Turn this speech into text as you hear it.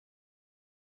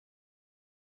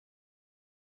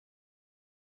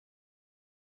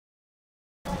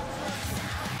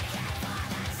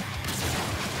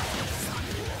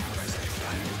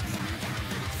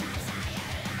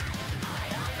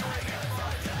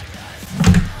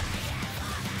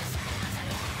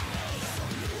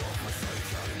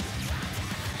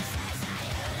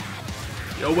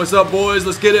Yo, what's up, boys?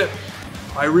 Let's get it.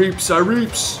 I reaps. I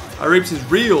reaps. I reaps is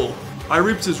real. I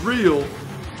reaps is real.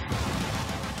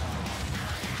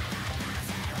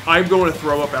 I'm going to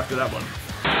throw up after that one.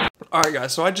 Alright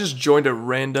guys, so I just joined a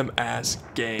random ass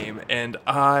game and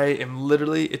I am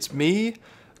literally, it's me,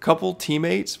 a couple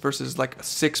teammates versus like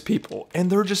 6 people,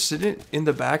 and they're just sitting in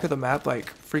the back of the map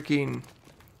like freaking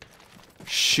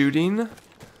shooting.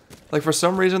 Like for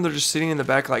some reason they're just sitting in the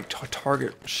back like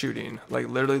target shooting. Like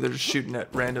literally they're just shooting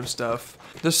at random stuff.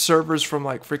 This server's from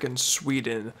like freaking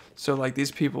Sweden, so like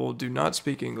these people do not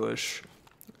speak English.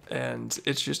 And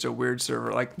it's just a weird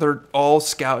server. Like they're all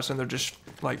scouts and they're just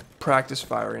like practice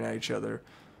firing at each other.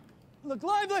 Look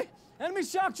lively! Enemy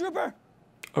shock trooper!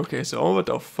 Okay, so I'm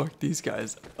about to fuck these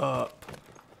guys up.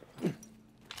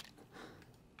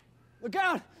 Look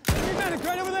out! Enemy medic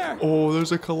right over there! Oh,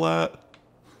 there's a collat.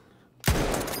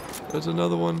 There's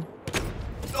another one.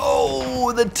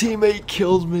 Oh, the teammate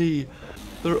killed me.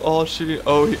 They're all shooting.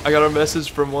 Oh, I got a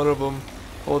message from one of them.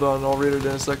 Hold on, I'll read it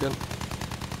in a second.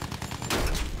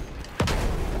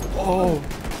 Oh,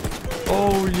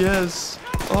 oh yes,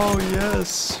 oh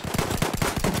yes,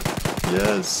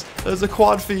 yes, there's a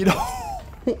quad feed.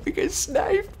 Oh, you guys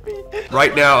sniped me.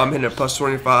 Right now I'm hitting a plus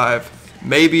 25,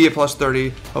 maybe a plus 30,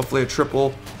 hopefully a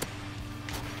triple.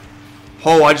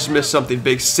 Oh, I just missed something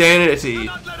big. Sanity.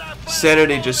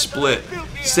 Sanity just split.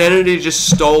 Sanity just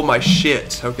stole my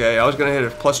shit. Okay, I was gonna hit a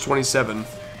plus 27.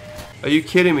 Are you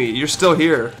kidding me? You're still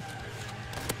here.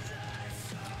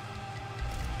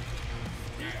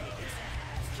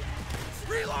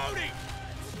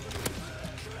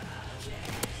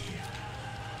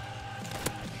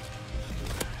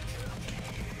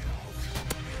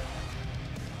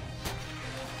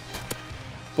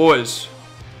 Boys,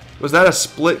 was that a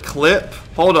split clip?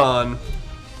 Hold on.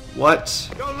 What?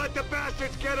 Don't let the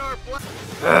bastards get our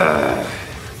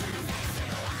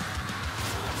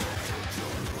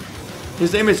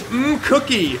His name is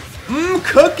Cookie.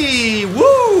 Cookie.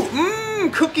 Woo.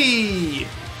 Cookie.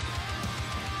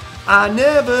 I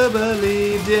never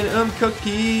believed in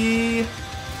Cookie.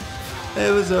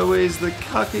 It was always the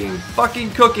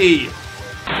fucking Cookie.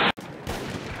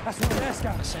 That's one of their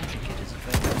scouts.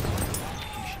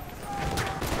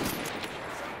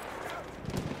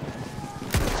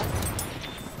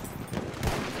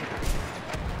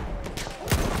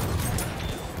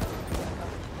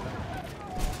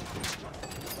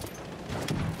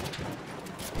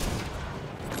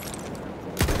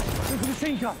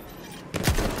 Got.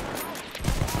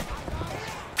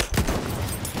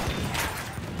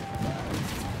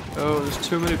 Oh, there's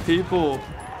too many people.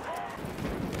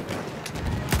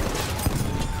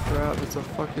 Crap, it's a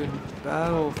fucking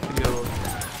battlefield.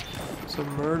 It's a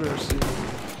murder scene.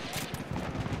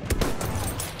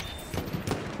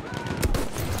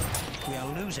 We are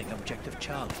losing objective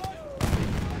Charlie.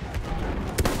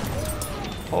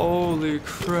 Holy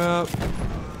crap.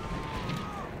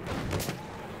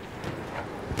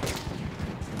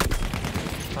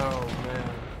 Oh man.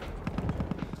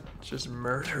 Just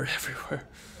murder everywhere.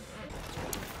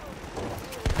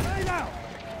 Hey now!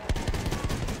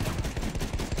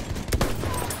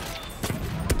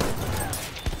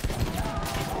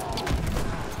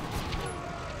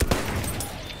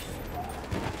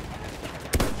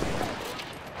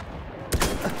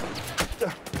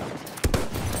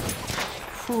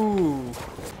 Whew.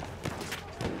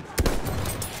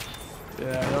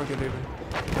 Yeah,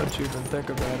 don't you even think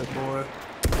about it, boy.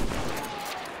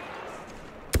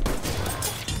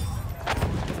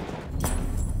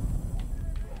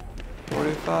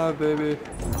 .45, baby.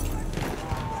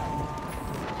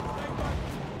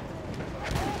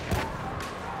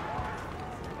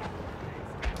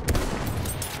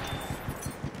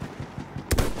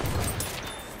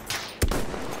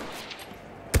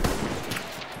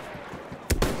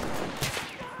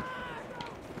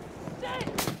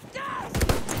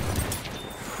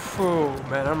 Oh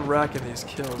man, I'm racking these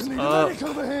kills up.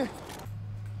 Over here.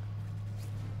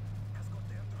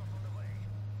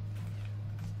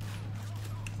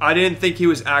 I didn't think he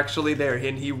was actually there,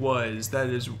 and he was. That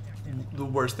is the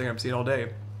worst thing I've seen all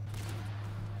day.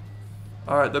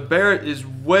 Alright, the Barrett is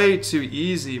way too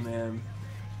easy, man.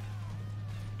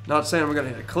 Not saying I'm gonna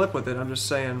hit a clip with it, I'm just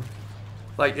saying,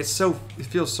 like, it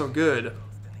feels so good.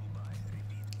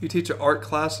 You teach an art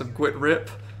class of Gwit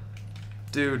Rip?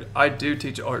 Dude, I do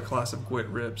teach an art class of Gwit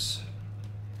Rips.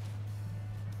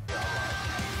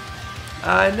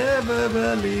 I never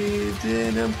believed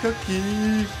in a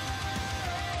cookie.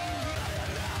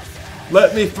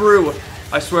 Let me through.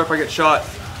 I swear if I get shot.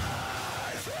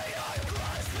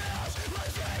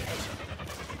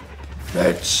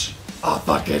 Bitch, I'll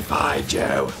fucking find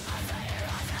you.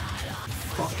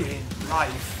 Fucking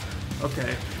life.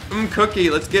 Okay. Cookie,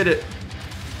 let's get it.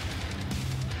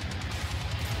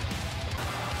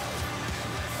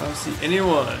 I don't see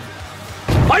anyone.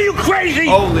 Are you crazy?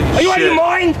 Holy shit. Are you out of your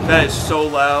mind? That is so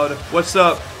loud. What's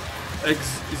up?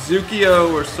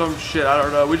 Zukio or some shit, I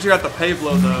don't know. We just got the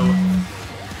Pablo though.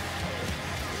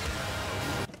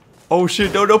 Oh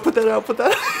shit, no, put that out, put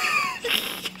that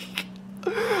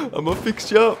out. I'ma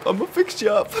fix you up, I'ma fix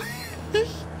you up.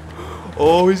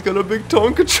 Oh, he's got a big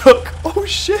Tonka truck. Oh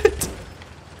shit.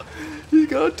 He's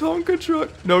got a Tonka truck.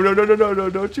 No, don't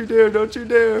you dare, don't you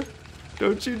dare.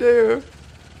 Don't you dare.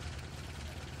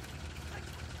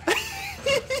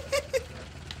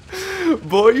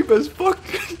 Boy, you best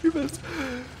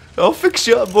I'll fix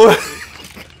you up, boy.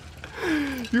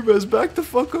 You best back the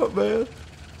fuck up, man.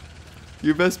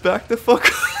 You best back the fuck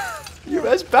up. You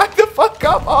best back the fuck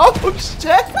up. Oh,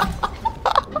 shit.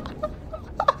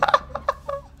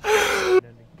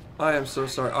 I am so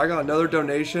sorry. I got another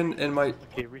donation in my...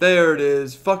 There it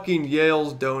is. Fucking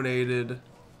Yale's donated.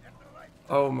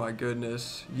 Oh my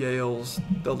goodness. Yale's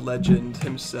the legend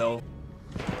himself.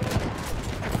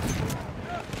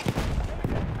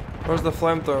 Where's the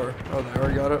flamethrower? Oh, there,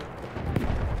 I got it.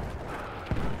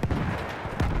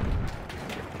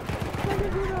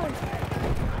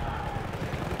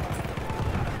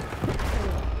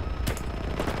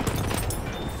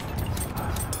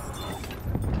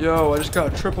 Yo, I just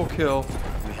got a triple kill.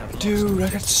 Dude, I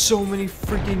got so many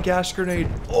freaking gas grenade.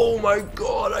 Oh my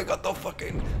god, I got the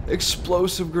fucking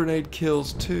explosive grenade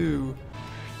kills too.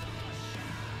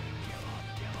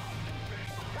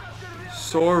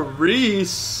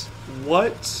 Reese.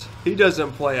 What? He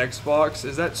doesn't play Xbox.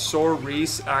 Is that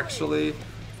Reese actually?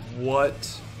 What?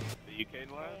 The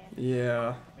UK lad?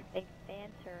 Yeah. I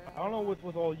don't know what's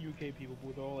with all UK people,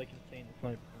 but they're all like insane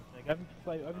snipers. Like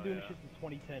I've been doing this shit since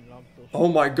 2010, and I'm still. Oh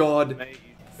my god.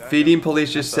 Feeding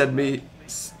Police just sent me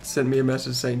a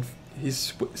message saying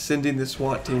he's sending the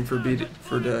SWAT team for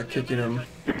kicking him.